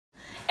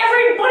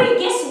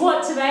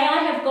today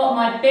I have got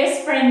my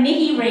best friend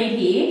Nicky Reid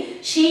here.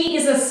 She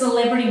is a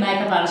celebrity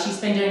makeup artist. She's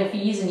been doing it for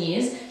years and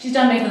years. She's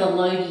done me for the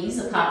Logies,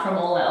 apart from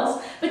all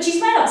else. But she's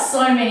made up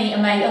so many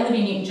amazing,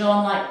 Olivia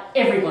Newton-John, like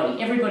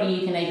everybody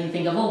you can even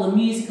think of, all the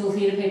musical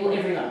theatre people,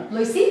 everyone.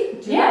 Lucy?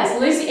 Yes,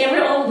 Lucy,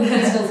 all the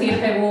musical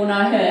theatre people will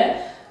know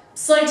her.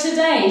 So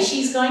today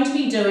she's going to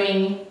be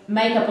doing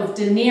makeup of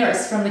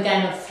Daenerys from the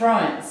Game of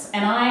Thrones,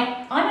 and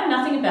I know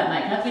nothing about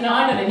makeup. You know,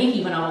 I go to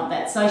Nicky when I want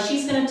that, so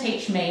she's going to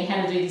teach me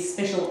how to do this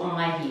special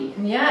eye here.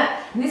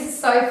 Yeah, and this is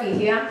Sophie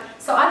here.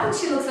 So I think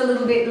she looks a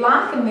little bit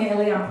like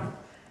Amelia.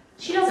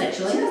 She does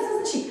actually. She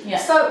does, doesn't she? Yeah.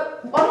 So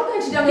what I'm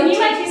going to do, can you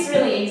make this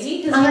really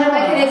easy? I'm going to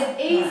make it as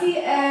easy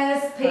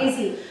as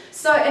peasy.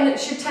 So, and it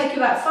should take you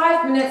about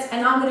 5 minutes,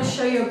 and I'm going to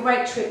show you a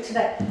great trick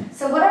today.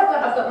 So what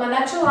I've got my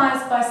Natural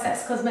Eyes by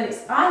Sax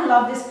Cosmetics. I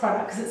love this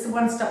product because it's a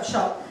one-stop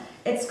shop.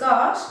 It's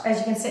got, as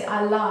you can see,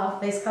 I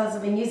love these colours.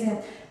 I've been using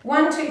them.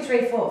 1, 2,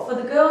 3, 4. For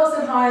the girls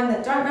at home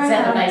that don't know. Is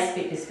that the base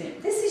bit, this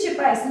bit? This is your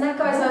base, and that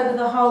goes over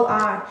the whole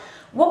eye.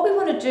 What we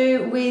want to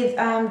do with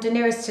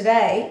Daenerys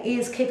today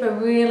is keep her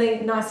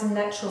really nice and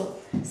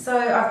natural. So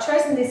I've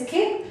chosen this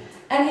kit.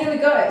 And here we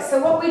go.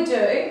 So what we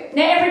do...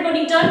 Now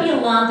everybody, don't be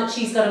alarmed that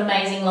she's got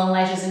amazing long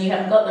lashes and you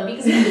haven't got them,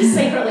 because Nicky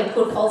secretly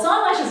put false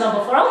eyelashes on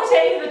before. I'll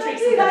tell you the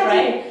tricks of the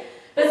trade.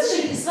 But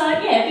she, so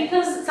yeah,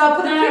 because... So I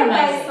put a cute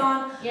base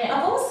on. Yeah.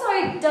 I've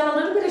also done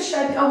a little bit of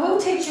shaping. I will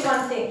teach you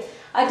one thing.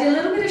 I did a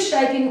little bit of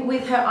shaping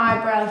with her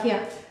eyebrow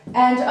here.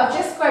 And I've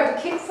just grabbed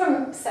a kit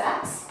from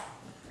Saks.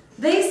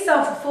 These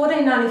sell for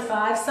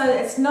 $14.95, so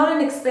it's not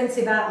an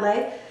expensive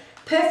outlay.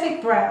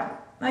 Perfect brown.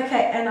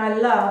 Okay, and I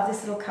love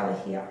this little colour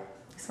here.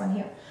 This one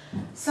here.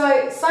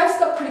 So Soph's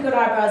got pretty good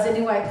eyebrows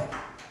anyway.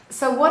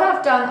 So what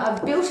I've done,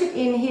 I've built it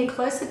in here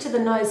closer to the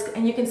nose,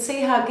 and you can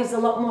see how it gives a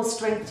lot more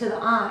strength to the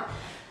eye.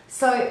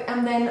 So,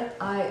 and then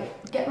I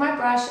get my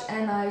brush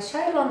and I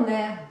shade it on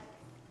there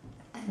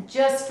and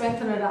just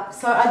strengthen it up.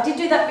 So I did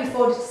do that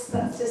before to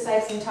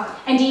save some time.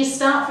 And do you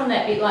start from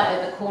that bit like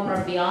at the corner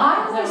of the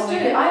eye?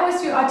 I always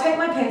do. I take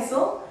my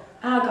pencil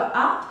and I go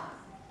up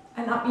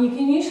and up. You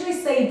can usually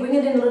see, bring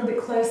it in a little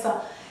bit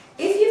closer.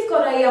 If you've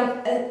got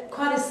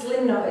quite a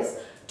slim nose,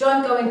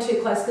 don't go in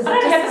too close. I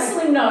don't have a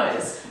slim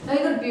nose. No,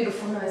 you've got a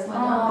beautiful nose, my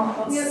darling.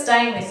 Oh, it's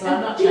staying this one,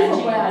 I'm not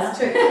changing it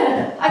too.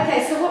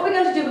 Okay, so what we're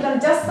going to do, we're going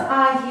to dust the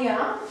eye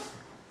here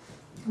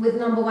with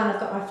number 1. I've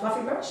got my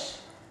fluffy brush.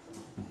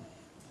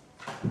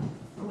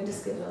 And we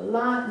just give it a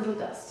light little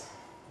dust.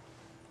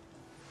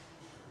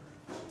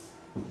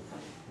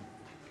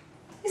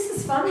 This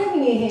is fun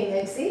having you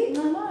here, Lexi.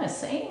 I know,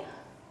 see?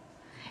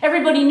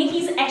 Everybody,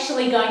 Nicky's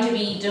actually going to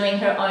be doing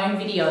her own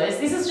videos.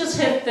 This is just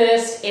her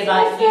first ever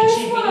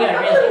YouTube video,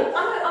 really.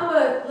 I'm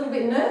a little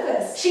bit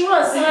nervous. She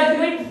was, so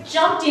we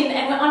jumped in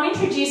and I'm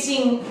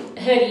introducing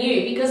her to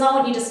you because I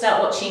want you to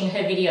start watching her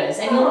videos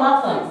and you'll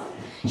love them.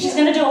 She's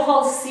going to do a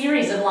whole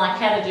series of like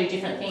how to do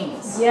different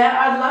things. Yeah,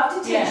 I'd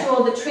love to teach you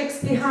all the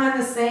tricks behind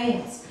the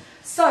scenes.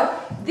 So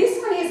this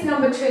one is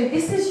number 2.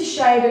 This is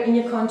your shader in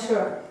your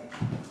contour.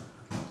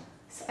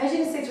 So as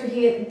you can see through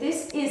here,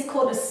 this is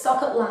called a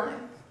socket line.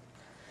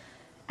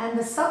 And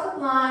the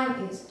socket line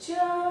is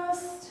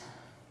just,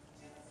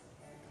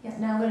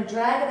 now I'm going to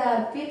drag it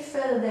out a bit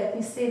further there.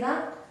 Can you see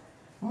that?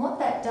 And what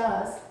that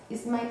does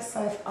is make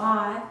Soph's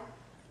eye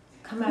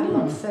come out a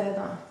lot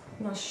further.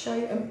 And I'll show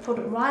you, and put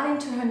it right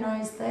into her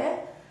nose there.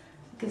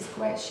 It gives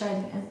great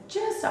shading. And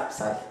just up,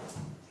 Soph.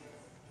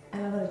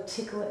 And I'm going to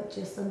tickle it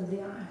just under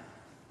the eye.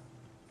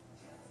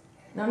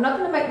 Now I'm not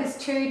going to make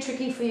this too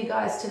tricky for you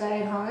guys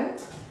today at home.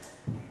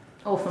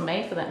 Or for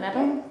me, for that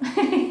matter.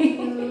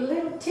 A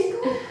little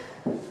tickle.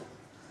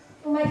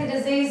 We'll make it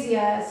as easy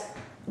as...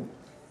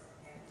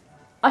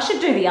 I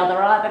should do the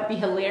other eye, that'd be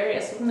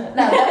hilarious, wouldn't it?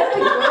 No, that'd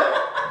be good.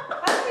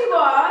 That'd be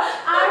what?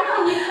 I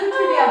reckon you could do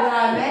the other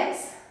eye,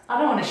 Max. I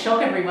don't want to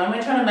shock everyone.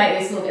 We're trying to make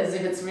this look as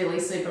if it's really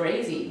super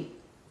easy.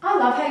 I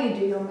love how you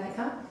do your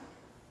makeup.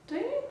 Do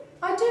you?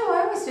 I do,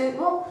 I always do.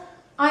 Well,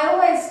 I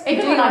always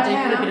even when I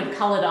do put a bit of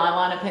coloured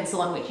eyeliner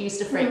pencil on, which used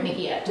to freak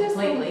Nicky out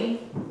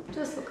completely.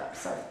 Just look up,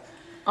 so.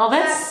 Oh,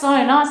 that's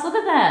so nice. Look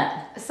at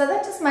that. So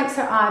that just makes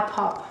her eye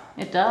pop.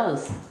 It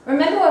does.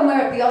 Remember when we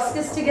were at the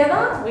Oscars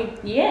together?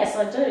 Yes,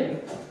 I do.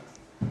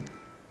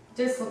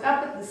 Just look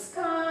up at the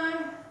sky.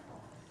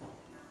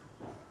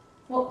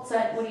 What's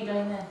that? What are you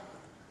doing there?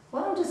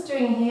 What I'm just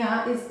doing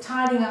here is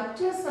tidying up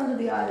just under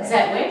the eye there. Is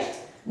that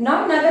wet?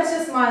 No, that's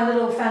just my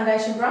little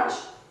foundation brush.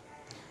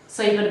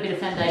 So you've got a bit of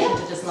foundation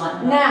to just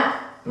lighten it up. Now,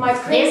 my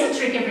cream... There's a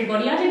trick,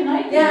 everybody. I didn't know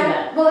you could do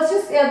that. Well, it's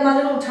just my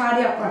little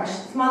tidy up brush.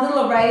 It's my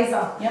little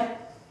eraser. Yep.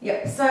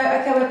 So,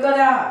 okay, we've got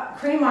our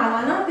cream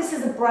eyeliner. This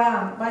is a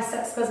brown by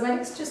Sax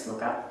Cosmetics. Just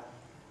look up.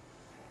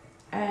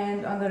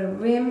 And I'm going to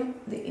rim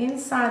the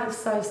inside of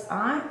Soph's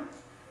eye.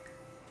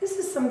 This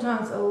is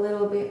sometimes a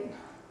little bit...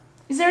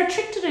 Is there a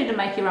trick to do to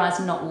make your eyes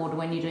not water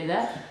when you do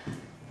that?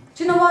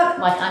 Do you know what?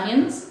 Like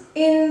onions?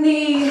 In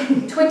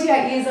the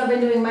 28 years I've been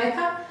doing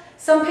makeup,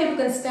 some people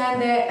can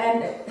stand there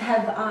and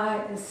have the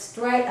eye as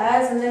straight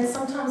as, and then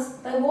sometimes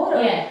they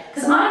water. Yeah.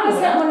 Because I always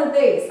have one of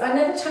these. I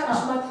never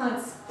touch my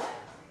clients'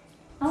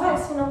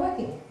 face when I'm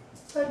working.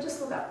 So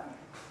just look up.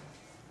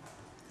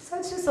 So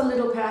it's just a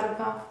little powder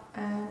puff,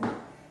 and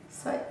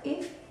so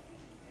if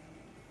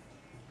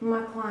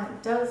my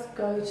client does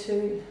go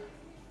to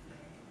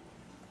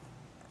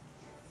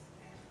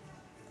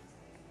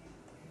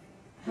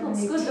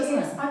looks good, doesn't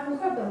it? I can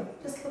grab them.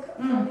 Just look up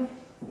for me.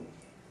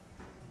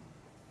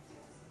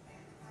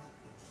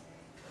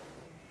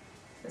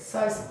 It's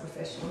so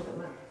professional, look at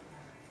that.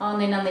 Oh,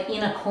 and then on the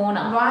inner corner.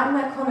 Right in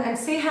that corner, and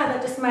see how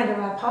that just made a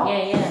right pop?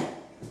 Yeah, yeah.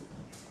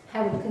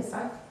 How we looking, so?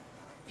 Have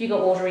you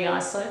got watery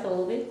eyes, soap a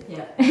little bit?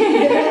 Yeah.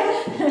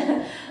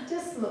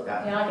 Just look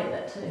up. Yeah, I get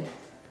that too.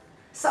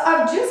 So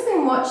I've just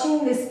been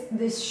watching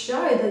this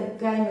show, the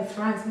Game of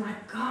Thrones. My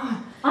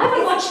God, I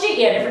haven't watched it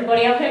yet,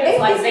 everybody. I've heard it's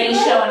like the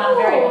show, and I'm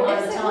very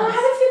behind the I times.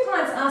 had a few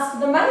clients ask for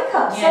the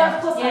makeup, so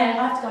of course I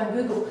have to go and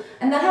Google,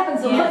 and that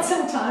happens a lot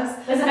sometimes.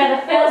 There's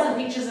about 1,000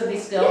 pictures of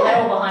this girl. They're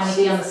all behind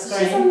Nikki on the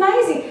screen. She's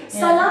amazing.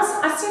 So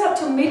last I stayed up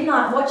till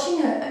midnight watching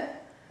her,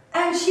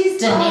 and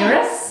she's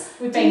Daenerys.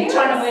 We've been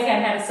trying to work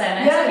out how to say her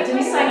name. So if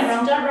we're saying it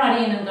wrong, don't write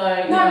in and go.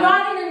 No,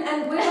 write in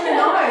and we want to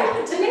know.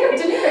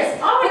 Daenerys.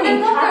 And they've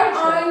got their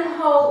own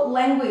whole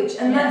language,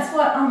 and that's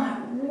what I'm like,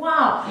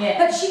 wow. Yeah.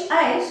 But she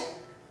ate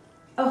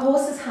a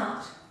horse's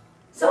heart.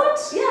 So what?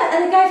 Yeah,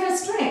 and it gave her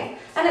strength.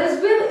 And it was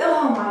really,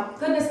 oh my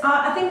goodness,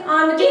 I think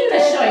I'm... In the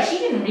show, she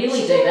didn't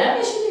really do that.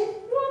 Yeah, she did.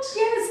 What?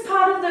 Yeah, it's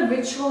part of the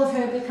ritual of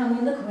her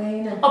becoming the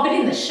queen. And oh, but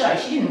in the show,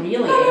 she didn't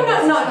really No,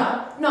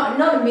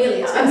 not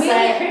Amelia.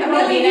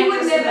 Amelia, you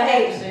would never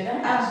eat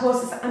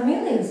horses.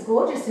 Amelia is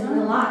gorgeous in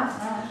real life.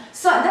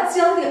 So that's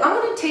the other thing.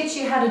 I'm going to teach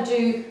you how to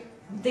do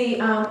the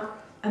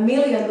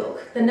Amelia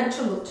look, the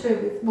natural look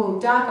too,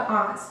 with darker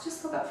eyes.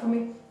 Just look up for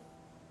me.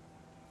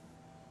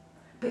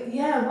 But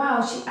yeah,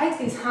 wow, she ate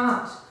his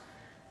heart.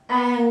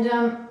 And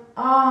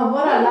oh,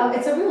 what I love,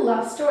 it's a real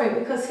love story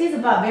because he's a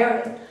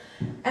barbarian.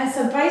 And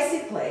so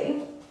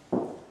basically,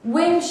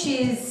 when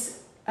she's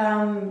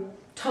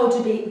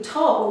to be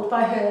told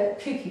by her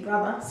kooky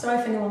brother, sorry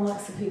if anyone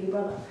likes the kooky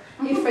brother,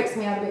 he freaks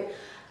me out a bit.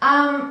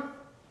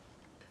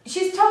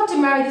 She's told to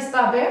marry this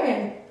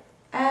barbarian,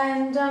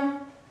 and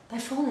they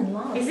fall in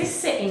love. Is this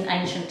set in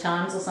ancient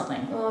times or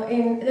something? Oh,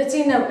 it's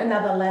in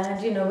another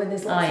land, you know, where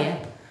there's lots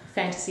of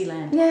fantasy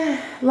land. Yeah,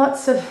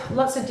 lots of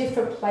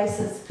different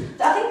places.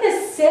 I think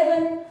there's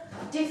 7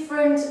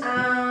 different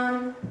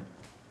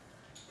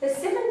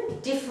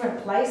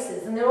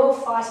places, and they're all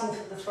fighting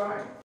for the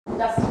throne.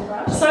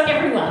 So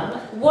everyone,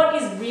 what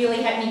is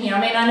really happening here?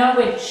 I mean, I know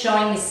we're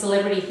showing this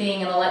celebrity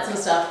thing and all that sort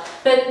of stuff,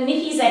 but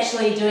Nikki's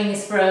actually doing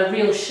this for a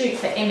real shoot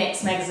for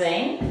MX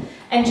magazine,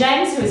 and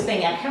James, who is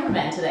being our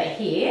cameraman today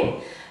here,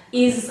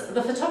 is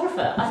the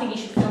photographer. I think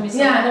you should film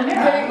yourself in the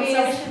mirror. So we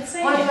should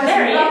see one of the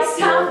most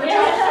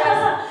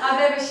I've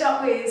ever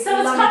shot with. So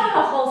it's kind of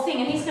a whole thing,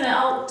 and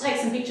I'll take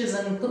some pictures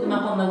and put them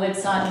up on the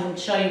website and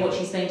show you what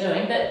she's been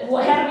doing. But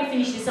how do we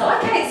finish this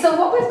off? Okay, so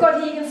what we've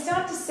got here, you can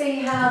start to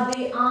see how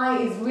the eye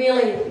is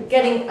really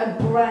getting a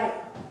great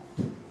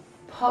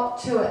pop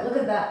to it. Look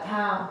at that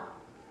power.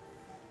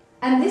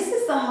 And this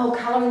is the whole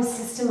colouring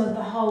system of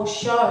the whole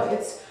show.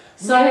 It's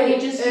really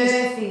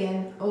earthy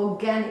and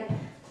organic.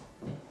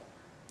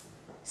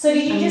 So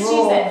did you just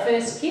use that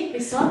first kit,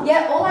 this one?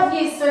 Yeah, all I've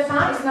used so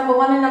far is number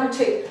 1 and number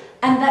 2.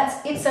 And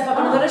that's it so far.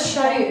 I'm going to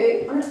show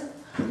you. I'm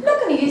not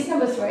going to use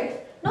number 3.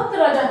 Not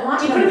that I don't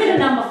like it. Do you put a bit of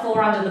number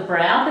 4 under the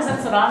brow? Because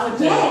that's what I would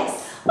do.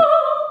 Yes.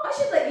 Oh, I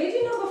should let you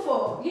do number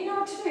 4. You know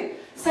what to do.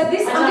 So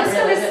this, I'm just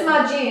going to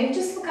smudge in.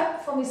 Just look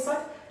up for me,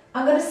 Sophie.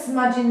 I'm going to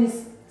smudge in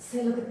this.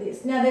 See, look at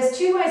this. Now, there's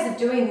 2 ways of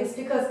doing this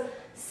because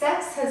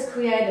Saks has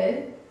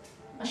created...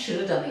 I should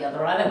have done the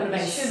other eye. That would have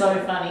been so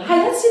funny.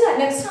 Hey, let's do that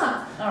next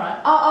time. All right.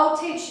 I'll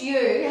teach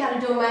you how to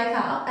do a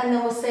makeup, and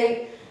then we'll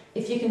see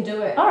if you can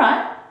do it. All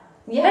right.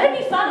 Yeah. That'd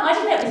be fun. I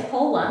did that with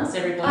Paul once,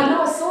 everybody. I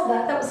know, I saw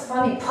that. That was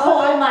funny.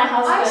 Paul, my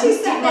husband, I actually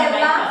sat there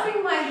makeup.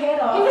 laughing my head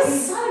off. He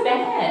was so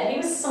bad. He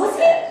was so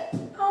bad.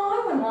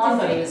 Oh, I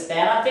thought he was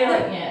bad. I feel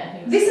like,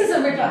 yeah. This is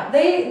a ripper.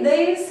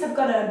 These have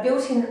got a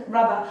built-in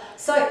rubber.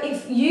 So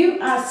if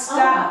you are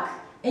stuck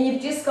and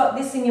you've just got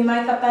this in your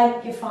makeup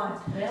bag, you're fine.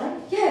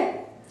 Really? Yeah.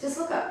 Just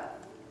look up.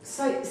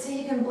 So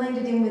you can blend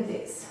it in with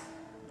this.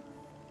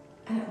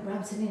 And it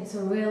rubs it in. It's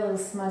a real little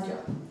smudger.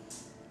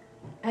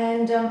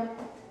 And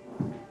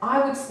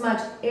I would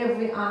smudge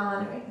every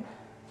eyeliner in.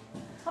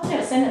 I've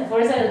never seen that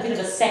before. Is that a bit of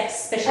a Saks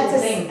special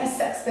thing? That's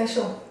a Saks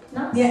special.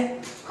 Nice. Yeah.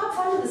 Quite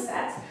fond of the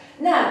Saks.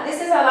 Now,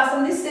 this is our last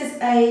one. This is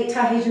a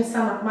Tahitian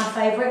summer, my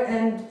favourite,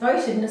 and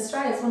voted in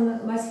Australia. It's one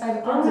of the most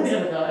favourite ones. I'm a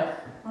bit of a go.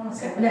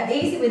 Now,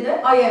 easy with it.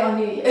 Oh yeah, I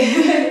knew you.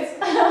 It's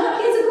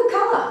a good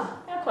colour.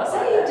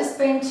 So you've just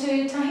been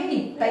to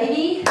Tahiti,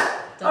 baby.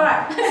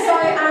 Alright,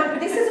 so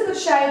this is a good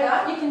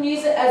shader. You can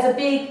use it as a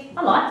big...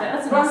 I like that,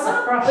 that's a nice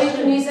brush. Or you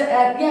can use it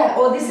as,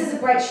 or this is a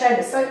great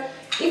shader. So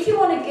if you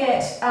want to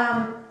get...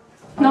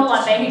 not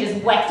like that, you just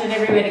whacked it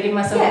everywhere to give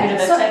myself a bit of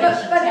a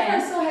Tahitian but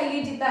I saw how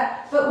you did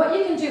that. But what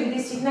you can do with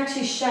this, you can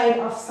actually shade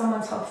off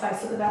someone's whole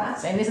face. Look at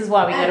that. And this is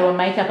why we go to a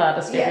makeup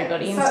artist,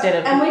 everybody, instead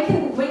of... And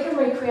we can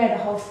recreate a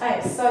whole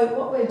face. So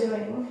what we're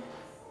doing...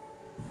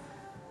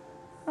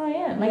 Oh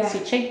yeah, it makes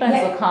your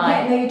cheekbones look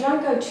high. Yeah, now you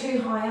don't go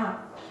too high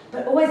up.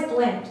 but always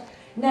blend.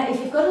 Now, if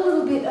you've got a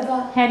little bit of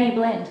a... How do you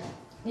blend?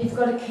 You've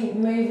got to keep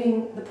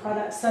moving the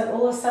product so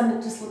all of a sudden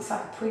it just looks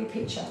like a pretty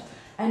picture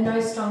and no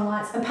strong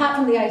lights. Apart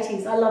from the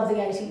 80s, I love the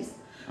 80s.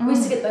 We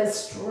used to get those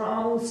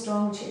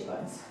strong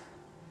cheekbones.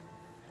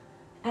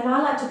 And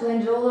I like to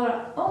blend it all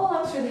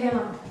up through the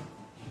hairline.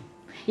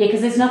 Yeah,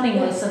 because there's nothing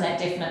worse than that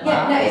definite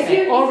line. Now, if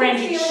you're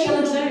rounded feeling chin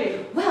a little,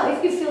 too. well,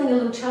 if you're feeling a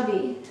little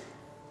chubby,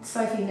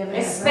 Sophie never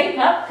has Speak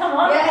up, come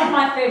on. Yeah. I'm on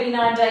my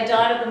 39-day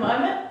diet at the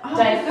moment. Oh,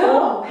 Day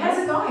girl, 4. how's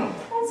it going?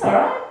 That's all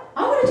right.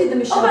 I want to do the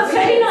Michelle. I've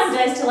got 39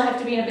 days till I have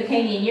to be in a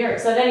bikini in Europe,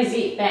 so that is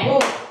it.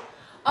 Bang.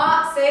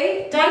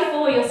 See? Day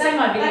 4, you'll see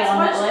my video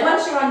on that later.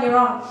 Once you're on your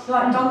own,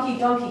 like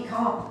Donkey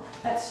Kong.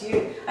 That's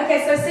you.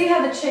 Okay, so see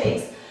how the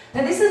cheeks.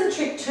 Now this is a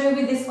trick too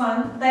with this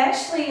one. They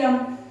actually,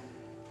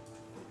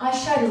 I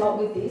shade a lot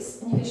with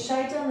this, and you can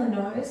shade down the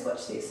nose.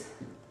 Watch this.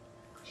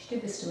 She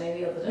did this to me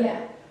the other day.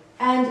 Yeah,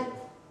 and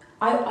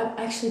I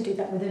actually do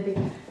that with a big.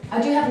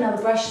 I do have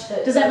another brush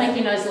that. Does that make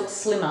your nose look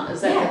slimmer?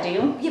 Is that the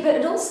deal? Yeah, but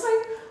it also,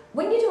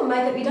 when you're doing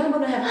makeup, you don't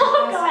want to have.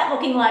 I'll go out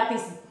looking like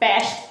this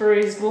bashed,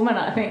 bruised woman,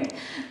 I think.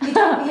 You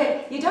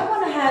don't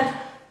want to have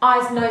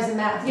eyes, nose, and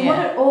mouth. You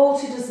want it all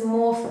to just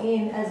morph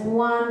in as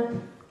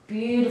one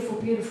beautiful,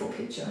 beautiful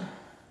picture.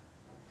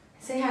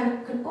 See how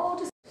it can all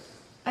just...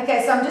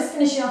 Okay, so I'm just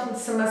finishing off with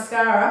some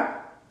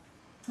mascara.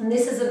 And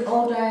this is an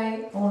all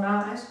day, all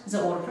night. Is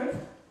it waterproof?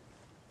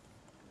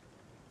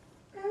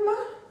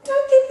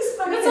 Don't think this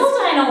one It's all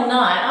day and all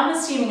night. I'm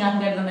assuming I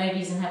can go to the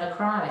movies and have a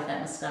cry with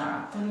that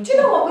mascara. Do you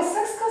know what? With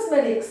Sex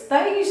Cosmetics,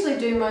 they usually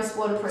do most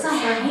waterproof.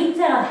 I hate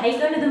that. I hate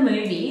going to the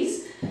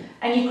movies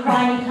and you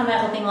cry and you come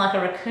out looking like a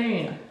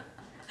raccoon.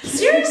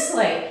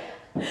 Seriously.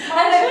 And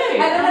then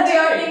at the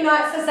opening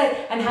nights they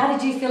say, and how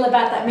did you feel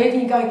about that movie?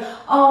 And you're going,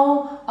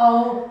 oh.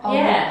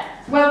 Yeah.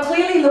 Well,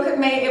 clearly, look at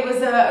me. It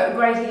was a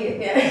great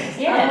hit.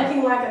 Yeah. I'm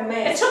looking like a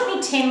mess. It took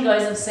me 10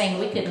 goes of seeing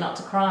Wicked not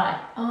to cry.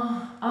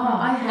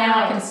 I have.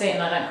 Now I can see it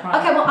and I don't cry.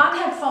 Okay, well, I'd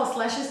had false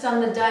lashes done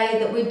the day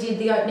that we did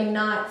the opening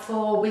night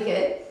for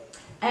Wicked.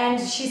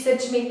 And she said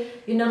to me,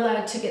 you're not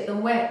allowed to get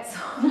them wet. So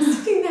I'm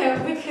sitting there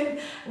at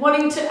Wicked,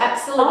 wanting to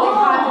absolutely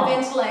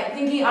hyperventilate,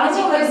 thinking, I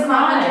don't lose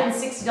my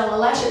 $160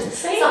 lashes.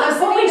 See, so I'm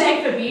what we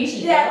sitting do for beauty.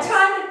 Yeah,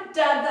 trying to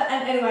dab that.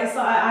 And anyway,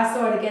 so I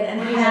saw it again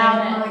and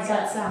how my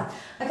guts are.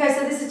 Okay,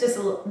 so this is just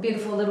a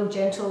beautiful little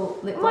gentle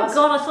lip gloss. Oh my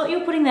God, I thought you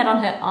were putting that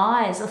on her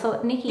eyes. I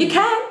thought, Nikki. You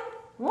can.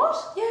 What?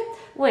 Yeah.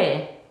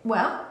 Where?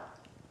 Well,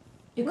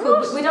 you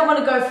could. But we don't want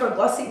to go for a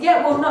glossy.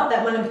 Yeah, well, not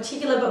that one in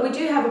particular, but we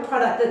do have a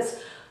product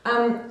that's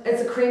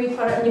it's a creamy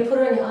product, and you put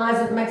it on your eyes,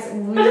 and it makes it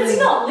really. But it's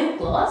not lip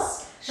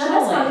gloss. No,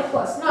 that's not lip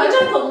gloss. No, you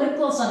don't put lip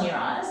gloss on your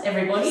eyes.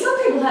 Everybody.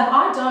 Some people have.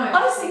 I don't.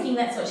 I was thinking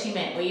that's what she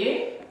meant. Were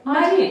you?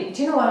 I did.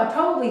 Do you know what? I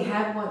probably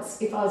have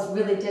once if I was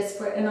really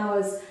desperate and I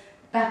was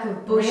back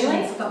of bush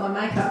and forgot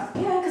my makeup.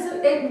 Yeah, because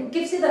it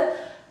gives you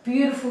that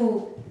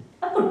beautiful.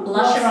 I put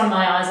blusher on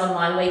my eyes on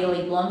my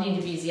Legally Blonde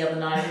interviews the other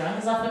night,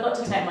 because I forgot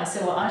to take my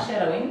silver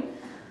eyeshadow in.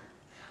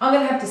 I'm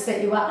going to have to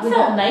set you up. I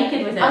felt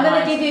naked without I'm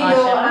going to give you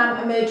eyeshadow.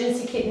 your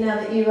emergency kit now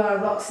that you are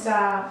a rock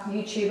star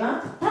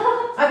YouTuber.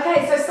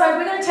 Okay, so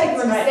we're going to take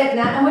you on a step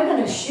now and we're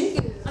going to shoot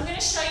you. I'm going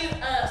to show you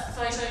a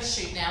photo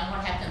shoot now and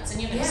what happens,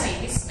 and you're going to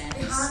see this man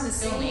behind the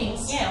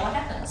scenes. Yeah, what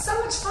happens? So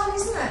much fun,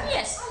 isn't it?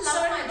 Yes. I love so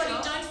my everybody,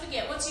 job. don't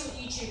forget, what's your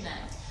YouTube name?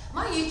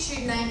 My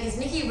YouTube name is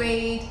Nicky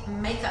Reid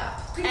Makeup.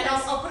 And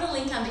I'll put a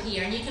link under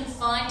here and you can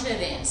find her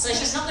then. So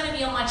she's not going to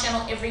be on my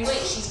channel every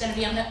week. She's going to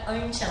be on her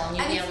own channel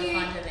and you'll be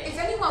able to find her there. If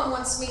anyone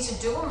wants me to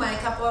do a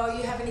makeup or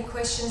you have any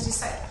questions, you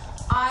say,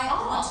 I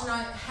want to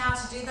know how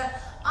to do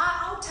that,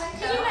 I'll take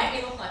her. Can you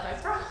make me look like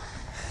Oprah?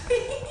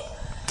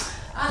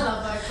 I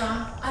love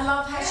Oprah. I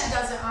love how she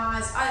does her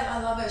eyes.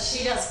 I love her.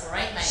 She does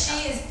great makeup.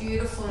 She is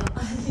beautiful.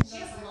 She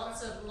has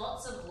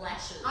lots of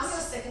lashes. I'm your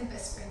second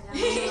best friend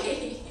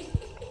now.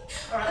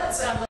 Alright, let's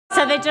start.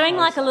 So they're doing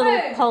like a little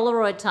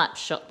Polaroid type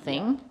shot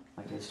thing.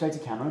 Okay, straight to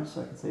camera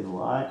so I can see the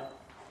light.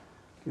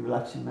 You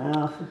relax your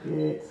mouth a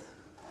bit.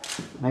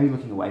 Maybe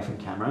looking away from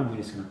camera and we're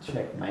just going to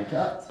check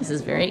makeup. This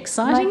is very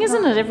exciting,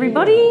 isn't it,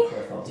 everybody?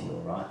 Profile's to your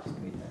right. Just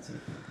give me that's it.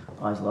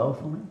 Eyes lower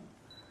for me.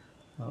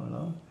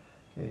 Lower.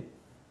 Good.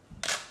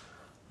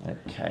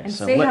 Okay, and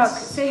so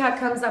see how it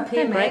comes up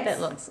here, How great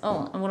that looks.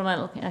 Oh, and what am I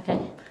looking? Okay.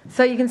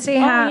 So you can see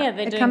how yeah,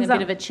 they're it doing comes a bit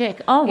up. of a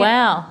check. Oh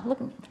wow! Look.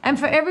 And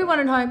for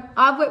everyone at home,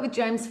 I've worked with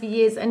James for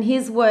years, and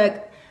his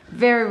work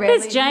very rarely.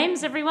 There's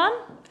James, everyone.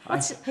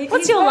 What's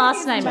His your work last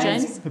is name,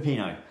 amazing. James?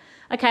 Pipino.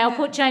 Okay, I'll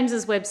put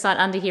James's website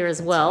under here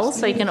as well,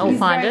 so you can all He's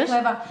find very it.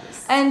 clever.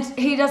 And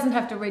he doesn't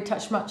have to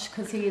retouch much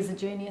because he is a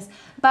genius.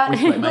 But With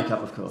great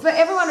makeup, of course. for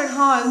everyone at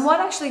home, what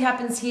actually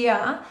happens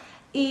here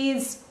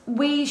is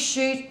we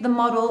shoot the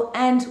model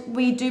and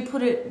we do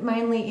put it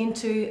mainly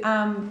into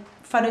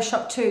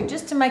Photoshop too,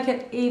 just to make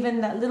it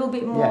even that little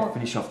bit more. Yeah,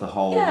 finish off the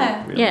whole Yeah.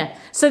 look, really. Yeah.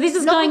 So this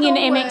is Not going with in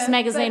all MX work,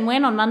 Magazine but-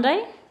 when? On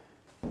Monday?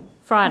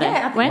 Friday? Yeah,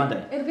 I think when?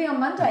 Monday. It'll be on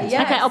Monday,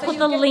 yeah. Okay, I'll So put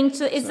you'll the get- link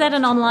to. Is that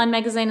an online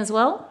magazine as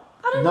well?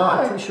 I don't No, know.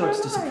 I'm pretty sure I it's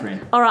don't just a know.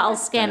 print. All right, I'll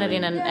scan it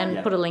in and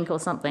Yeah. put a link or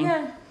something.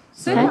 Yeah.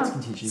 Super. let's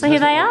continue. So here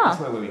they are.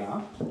 That's where we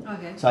are.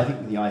 Okay. So I think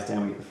with the eyes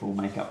down, we get the full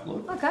makeup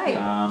look. Okay.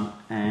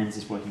 And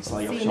just working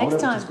slowly See off you shoulder,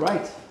 next time. which is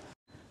great.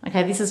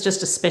 Okay, this is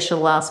just a special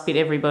last bit,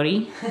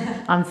 everybody.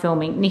 I'm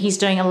filming. Nikki's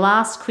doing a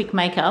last quick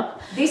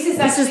makeup. This is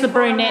the for a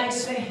brunette,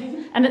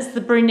 magazine. and it's the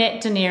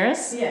brunette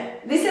Daenerys. Yeah.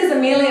 This is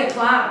Amelia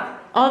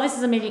Clark. Oh, this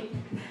is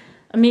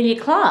Amelia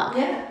Clark.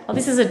 Yeah. Oh,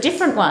 this is a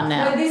different one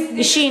now. No, this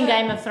is she in is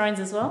Game of Thrones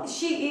as well?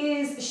 She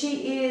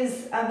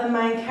is the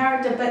main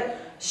character, but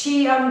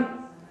she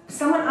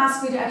someone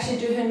asked me to actually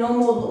do her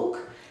normal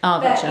look. Oh,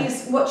 gotcha. That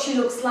is what she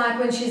looks like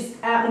when she's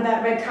out and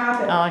about red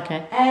carpet. Oh,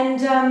 okay.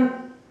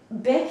 And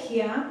Beck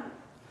here.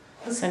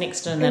 So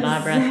next to that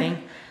eyebrow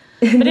thing.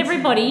 But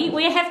everybody,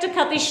 we have to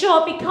cut this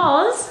short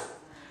because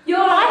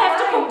I have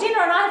to cook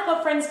dinner and I have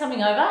got friends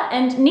coming over,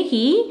 and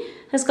Nikki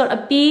has got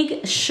a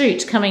big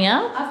shoot coming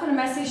up. I've got a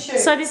massive shoot.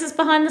 So this is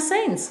behind the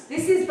scenes.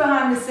 This is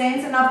behind the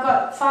scenes, and I've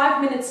got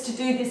 5 minutes to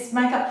do this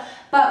makeup.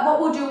 But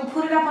what we'll do, we'll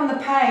put it up on the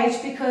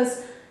page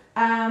because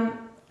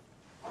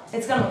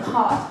it's going to look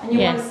hot and you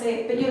want to see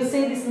it. But you'll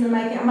see this in the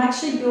makeup. I'm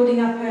actually building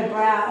up her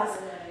brows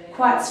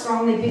quite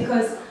strongly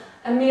because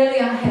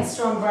Amelia has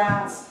strong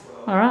brows.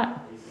 All right.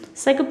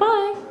 Say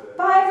goodbye.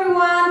 Bye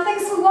everyone.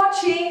 Thanks for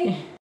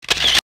watching.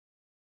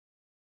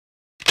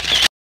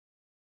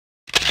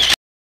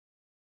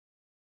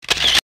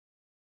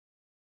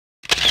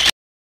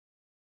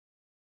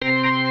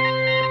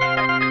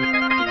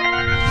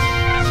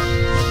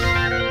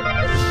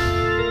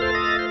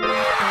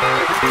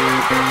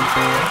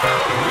 Thank you.